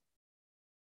things.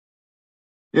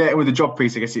 Yeah, with the job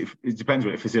piece, I guess it depends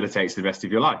what it facilitates the rest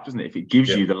of your life, doesn't it? If it gives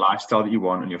you the lifestyle that you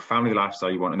want and your family lifestyle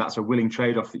you want, and that's a willing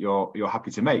trade-off that you're happy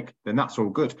to make, then that's all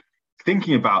good.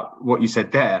 Thinking about what you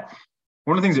said there,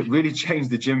 one of the things that really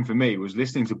changed the gym for me was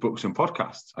listening to books and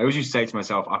podcasts. I always used to say to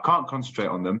myself, I can't concentrate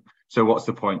on them, so what's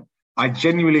the point? I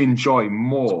genuinely enjoy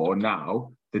more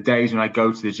now the days when I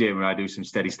go to the gym and I do some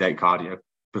steady state cardio,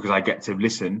 because I get to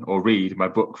listen or read my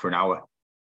book for an hour.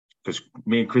 because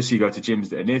me and Chrissy go to gyms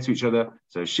that are near to each other.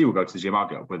 So she will go to the gym, I'll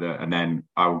get up with her, and then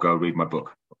I will go read my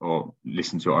book or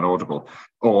listen to it on Audible.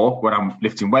 Or when I'm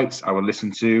lifting weights, I will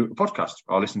listen to a podcast.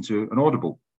 I'll listen to an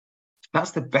Audible.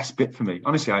 That's the best bit for me.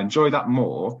 Honestly, I enjoy that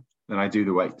more than I do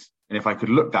the weights. And if I could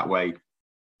look that way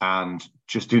and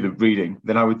just do the reading,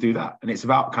 then I would do that. And it's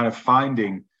about kind of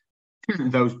finding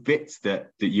those bits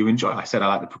that you enjoy. I said I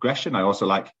like the progression. I also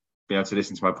like being able to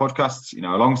listen to my podcasts,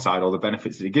 alongside all the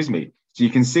benefits that it gives me. So you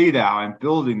can see there how I'm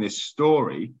building this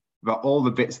story about all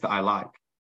the bits that I like,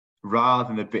 rather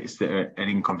than the bits that are an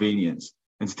inconvenience.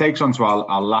 And to take us on to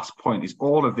our last point is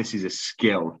all of this is a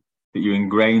skill that you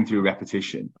ingrain through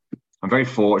repetition. I'm very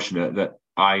fortunate that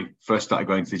I first started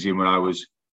going to the gym when I was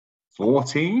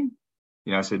 14,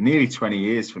 so nearly 20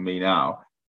 years for me now.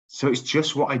 So it's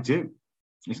just what I do.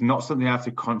 It's not something I have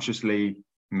to consciously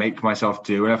make myself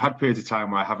do. And I've had periods of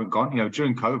time where I haven't gone,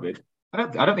 during COVID. I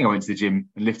don't think I went to the gym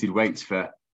and lifted weights for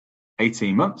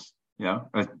 18 months.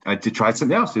 I did try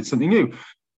something else, did something new.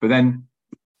 But then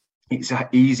it's an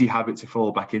easy habit to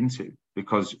fall back into,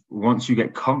 because once you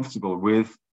get comfortable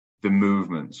with the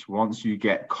movements, once you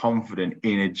get confident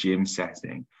in a gym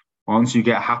setting, once you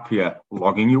get happier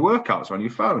logging your workouts on your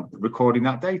phone, recording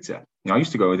that data. I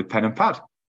used to go with a pen and pad,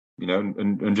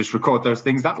 and just record those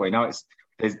things that way. Now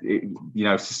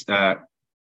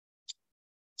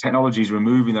technology is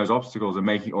removing those obstacles and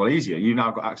making it all easier. You've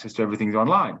now got access to everything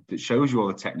online that shows you all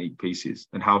the technique pieces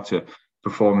and how to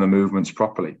perform the movements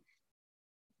properly.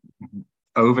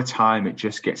 Over time, it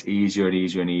just gets easier and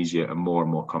easier and easier and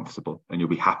more comfortable, and you'll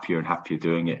be happier and happier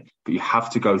doing it. But you have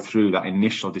to go through that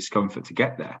initial discomfort to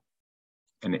get there.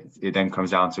 And it then comes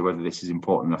down to whether this is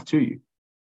important enough to you.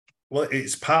 Well,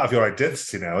 it's part of your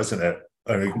identity now, isn't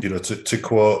it? To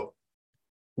quote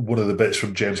one of the bits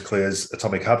from James Clear's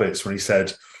Atomic Habits, when he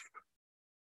said,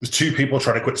 there's two people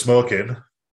trying to quit smoking,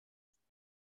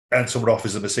 and someone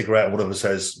offers them a cigarette, and one of them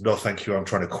says, no, thank you, I'm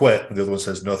trying to quit. And the other one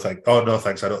says, no,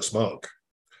 thanks, I don't smoke.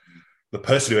 The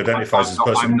person who identifies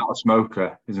I'm not a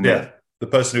smoker, isn't it? The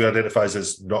person who identifies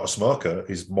as not a smoker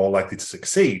is more likely to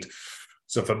succeed.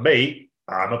 So for me,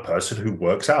 I'm a person who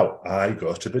works out. I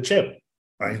go to the gym.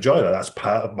 I enjoy that. That's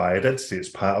part of my identity. It's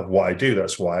part of what I do.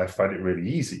 That's why I find it really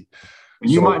easy.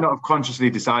 You might not have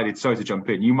consciously decided, sorry to jump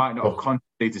in, you might not have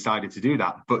consciously decided to do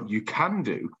that, but you can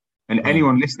do. And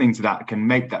anyone listening to that can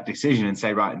make that decision and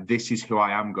say, right, this is who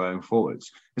I am going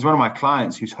forwards. There's one of my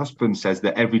clients whose husband says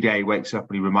that every day he wakes up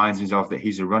and he reminds himself that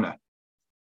he's a runner.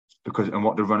 And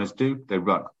what do runners do? They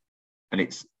run. And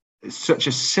it's such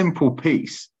a simple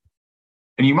piece.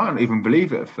 And you might not even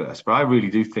believe it at first, but I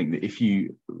really do think that if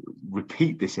you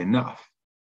repeat this enough,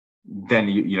 then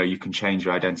you can change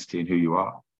your identity and who you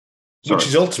are. Sorry. Which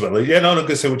is ultimately, I'm not going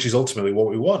to say which is ultimately what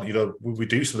we want. When we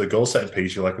do some of the goal setting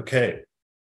piece, you're like, okay,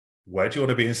 where do you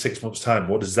want to be in 6 months' time?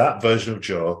 What does that version of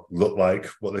Joe look like?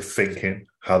 What they're thinking,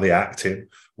 how they're acting,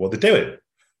 what they're doing?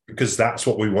 Because that's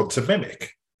what we want to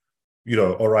mimic.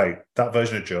 All right, that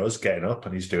version of Joe's getting up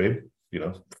and he's doing,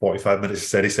 45 minutes of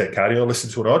steady state cardio, listen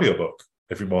to an audiobook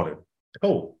every morning.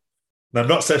 Cool. Now, I'm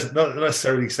not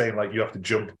necessarily saying like you have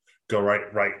to go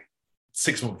right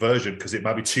 6 month version, because it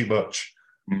might be too much.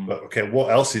 But okay,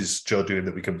 what else is Joe doing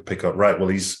that we can pick up? Right, well,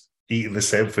 he's eating the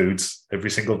same foods every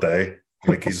single day.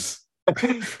 Like he's,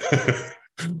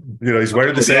 he's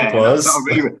wearing the same clothes.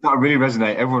 That really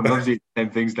resonate. Everyone loves eating the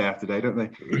same things day after day, don't they?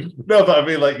 No, but I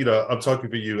mean, like, I'm talking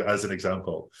for you as an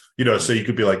example. So you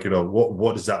could be like,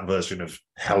 what does that version of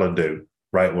Helen do?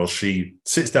 Right, well, she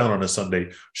sits down on a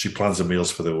Sunday, she plans her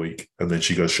meals for the week, and then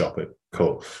she goes shopping.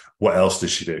 Cool. What else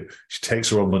does she do? She takes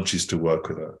her own lunches to work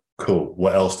with her. Cool.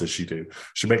 What else does she do?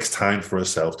 She makes time for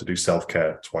herself to do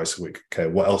self-care twice a week. Okay,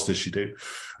 what else does she do?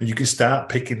 And you can start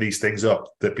picking these things up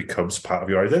that becomes part of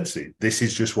your identity. This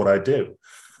is just what I do.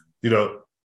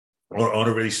 On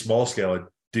a really small scale, I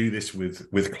do this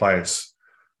with clients.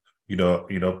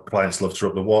 Clients love to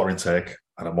up the water intake,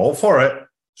 and I'm all for it.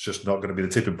 It's just not going to be the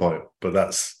tipping point, but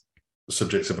that's the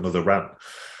subject of another rant.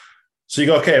 So you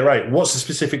go, okay, right, what's the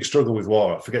specific struggle with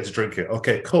water? Forget to drink it.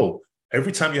 Okay, cool.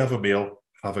 Every time you have a meal,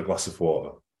 have a glass of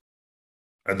water.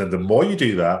 And then the more you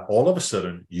do that, all of a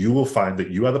sudden, you will find that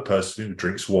you are the person who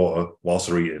drinks water whilst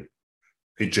they're eating.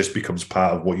 It just becomes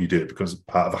part of what you do. It becomes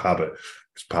part of a habit.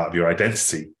 It's part of your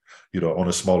identity, on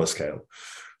a smaller scale.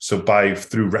 So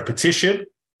through repetition,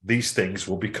 these things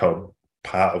will become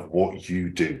part of what you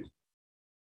do.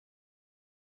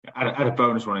 I had a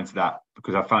bonus one into that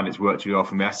because I find it's worked really well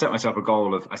for me. I set myself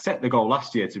I set the goal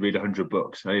last year to read 100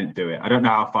 books. I didn't do it. I don't know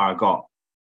how far I got.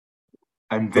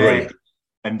 And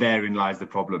therein lies the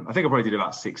problem. I think I probably did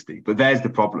about 60, but there's the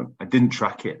problem. I didn't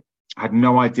track it. I had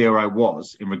no idea where I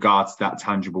was in regards to that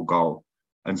tangible goal.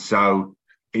 And so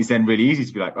it's then really easy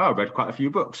to be like, oh, I read quite a few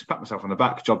books, pat myself on the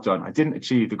back, job done. I didn't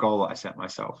achieve the goal that I set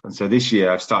myself. And so this year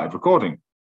I've started recording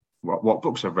what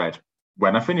books I've read,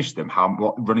 when I finished them,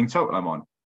 what running total I'm on.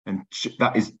 And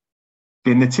that is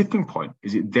been the tipping point,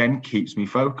 is it then keeps me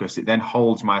focused. It then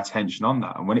holds my attention on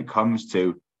that. And when it comes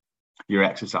to your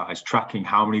exercise, tracking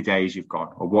how many days you've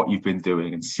gone or what you've been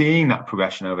doing and seeing that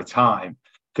progression over time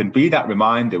can be that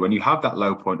reminder when you have that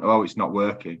low point, oh, it's not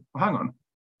working. Well, hang on.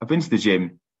 I've been to the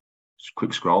gym, just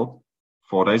quick scroll,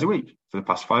 4 days a week for the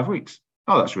past 5 weeks.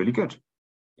 Oh, that's really good.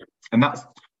 And that's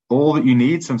all that you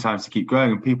need sometimes to keep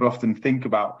going. And people often think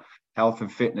about health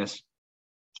and fitness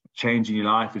changing your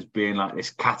life as being like this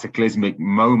cataclysmic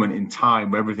moment in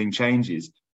time where everything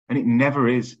changes. And it never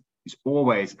is. It's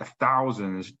always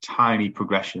 1,000 tiny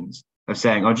progressions of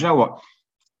saying, oh, do you know what?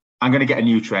 I'm going to get a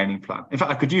new training plan. In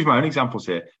fact, I could use my own examples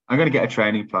here. I'm going to get a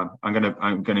training plan. I'm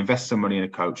going to invest some money in a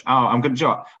coach. Oh, I'm going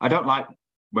to, I don't like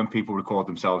when people record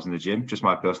themselves in the gym, just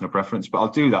my personal preference, but I'll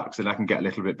do that because then I can get a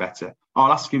little bit better.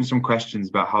 I'll ask him some questions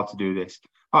about how to do this.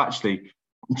 Oh, actually,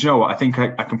 do you know what? I think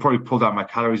I can probably pull down my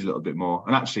calories a little bit more.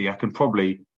 And actually, I can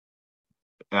probably,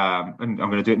 and I'm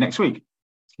going to do it next week.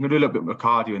 I'm going to do a little bit more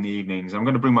cardio in the evenings. I'm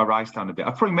going to bring my rice down a bit.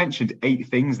 I've probably mentioned 8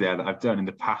 things there that I've done in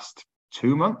the past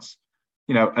 2 months,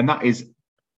 and that is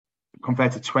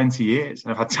compared to 20 years.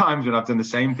 And I've had times when I've done the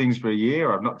same things for a year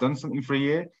or I've not done something for a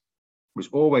year. Which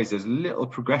always there's little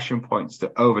progression points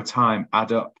that over time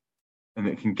add up and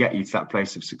that can get you to that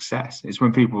place of success. It's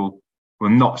when people will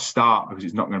not start because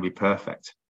it's not going to be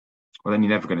perfect. Well, then you're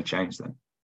never going to change then.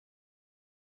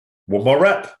 One more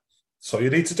rep. That's all you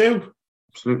need to do.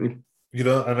 Absolutely.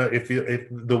 And if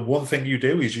the one thing you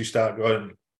do is you start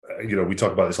going, we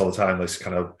talk about this all the time, this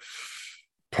kind of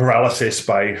paralysis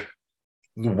by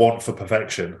the want for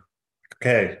perfection.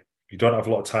 Okay, you don't have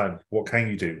a lot of time. What can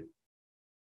you do?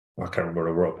 I can't remember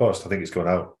I wrote a post. I think it's going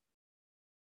out.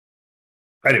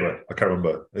 Anyway, I can't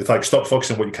remember. It's like, stop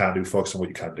focusing on what you can't do, focus on what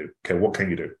you can do. Okay, what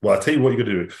can you do? Well, I'll tell you what you're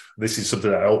going to do. This is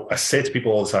something that I say to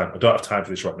people all the time. I don't have time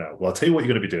for this right now. Well, I'll tell you what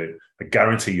you're going to be doing. I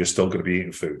guarantee you're still going to be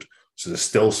eating food. So there's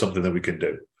still something that we can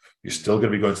do. You're still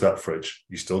going to be going to that fridge.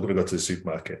 You're still going to go to the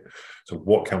supermarket. So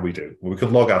what can we do? Well, we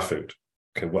can log our food.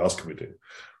 Okay, what else can we do?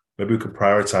 Maybe we can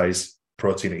prioritize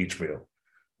protein at each meal.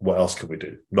 What else can we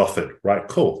do? Nothing. Right,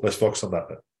 cool. Let's focus on that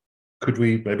then. Could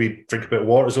we maybe drink a bit of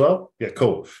water as well? Yeah,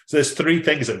 cool. So there's 3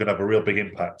 things that are going to have a real big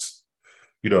impact.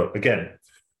 Again,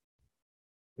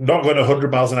 not going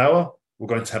 100 miles an hour, we're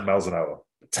going 10 miles an hour.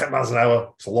 10 miles an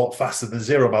hour is a lot faster than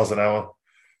 0 miles an hour.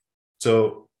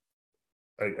 So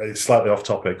it's slightly off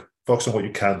topic. Focus on what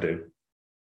you can do.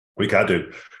 What you can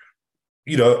do.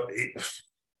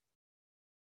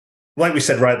 Like we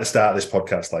said right at the start of this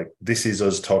podcast, like this is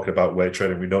us talking about weight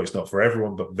training. We know it's not for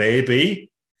everyone, but maybe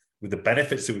with the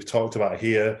benefits that we've talked about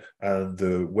here and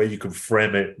the way you can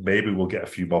frame it, maybe we'll get a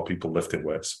few more people lifting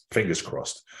weights. Fingers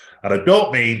crossed. And I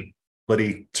don't mean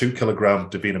bloody 2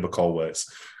 kilogram Davina McCall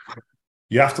weights.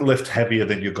 You have to lift heavier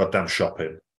than your goddamn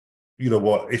shopping. You know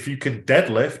what? If you can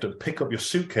deadlift and pick up your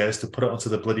suitcase to put it onto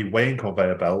the bloody weighing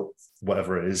conveyor belt,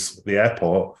 whatever it is, the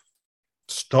airport,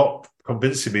 stop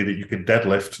convincing me that you can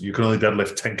deadlift. You can only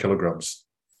deadlift 10 kilograms.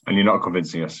 And you're not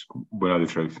convincing us. We know the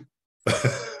truth.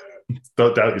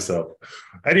 Don't doubt yourself.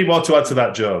 Any more to add to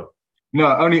that, Joe? No,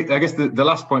 only I guess the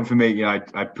last point for me, I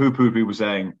poo-pooed people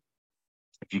saying,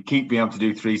 if you keep being able to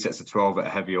do 3 sets of 12 at a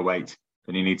heavier weight,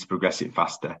 then you need to progress it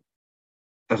faster.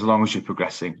 As long as you're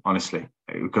progressing, honestly.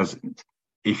 Because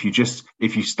if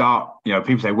you start,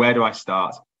 people say, where do I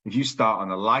start? If you start on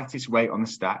the lightest weight on the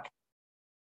stack,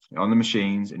 on the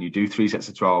machines, and you do 3 sets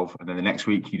of 12, and then the next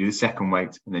week you do the second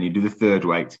weight, and then you do the third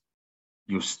weight,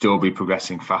 you'll still be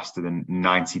progressing faster than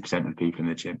 90% of the people in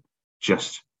the gym.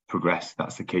 Just progress.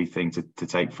 That's the key thing to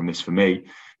take from this for me,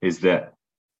 is that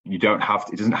it doesn't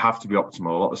have to be optimal.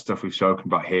 A lot of stuff we've spoken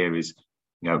about here is,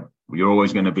 you're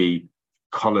always going to be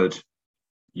coloured.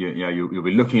 You'll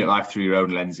be looking at life through your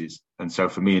own lenses. And so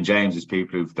for me and James, as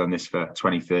people who've done this for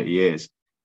 20, 30 years,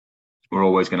 we're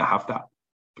always going to have that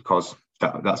because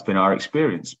that's been our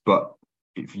experience. But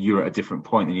if you're at a different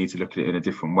point, you need to look at it in a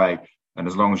different way. And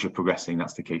as long as you're progressing,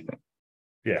 that's the key thing.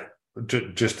 Yeah.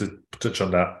 Just to touch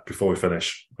on that before we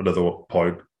finish, another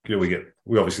point,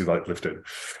 we obviously like lifting.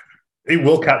 It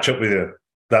will catch up with you.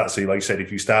 Like you said,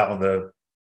 if you start on the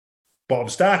bottom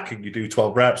stack and you do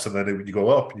 12 reps and then you go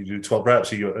up and you do 12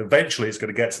 reps, eventually it's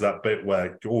going to get to that bit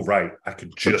where, oh, right, I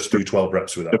can just do 12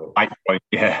 reps with that one.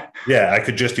 Yeah. Yeah, I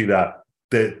could just do that.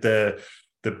 The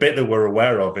bit that we're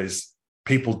aware of is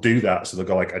people do that. So they'll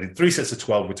go like, I did 3 sets of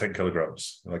 12 with 10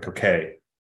 kilograms. I'm like, okay.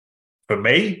 For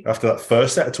me, after that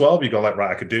first set of 12, you go like,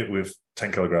 right, I could do it with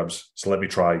 10 kilograms. So let me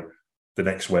try the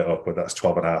next weight up, whether that's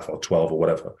 12 and a half or 12 or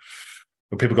whatever.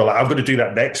 When people go like, I'm going to do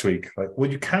that next week. Like,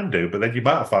 well, you can do, but then you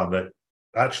might have found that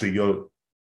actually your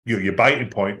biting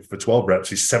point for 12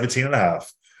 reps is 17 and a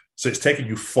half. So it's taken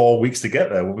you 4 weeks to get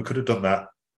there when we could have done that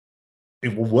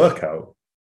in one workout.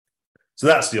 So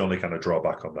that's the only kind of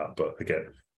drawback on that. But again,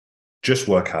 just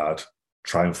work hard,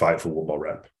 try and fight for one more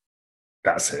rep.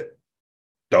 That's it.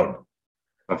 Done.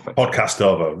 Perfect. Podcast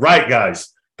over. Right, guys.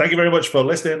 Thank you very much for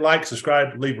listening. Like,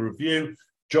 subscribe, leave a review,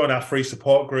 join our free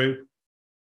support group.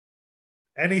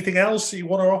 Anything else that you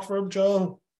want to offer them,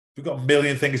 Joe? We've got a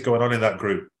million things going on in that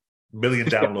group. A million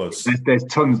downloads. There's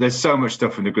tons. There's so much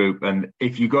stuff in the group. And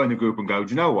if you go in the group and go,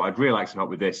 do you know what? I'd really like some help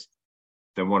with this.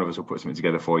 Then one of us will put something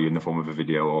together for you in the form of a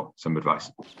video or some advice.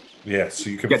 Yeah, so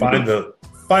you can find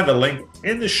the link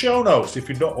in the show notes if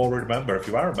you're not already a member. If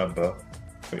you are a member,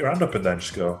 put your hand up and then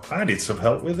just go, I need some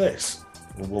help with this.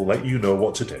 And we'll let you know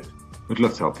what to do. We'd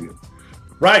love to help you.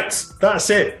 Right, that's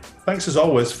it. Thanks as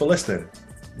always for listening.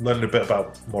 Learning a bit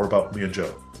more about me and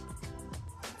Joe.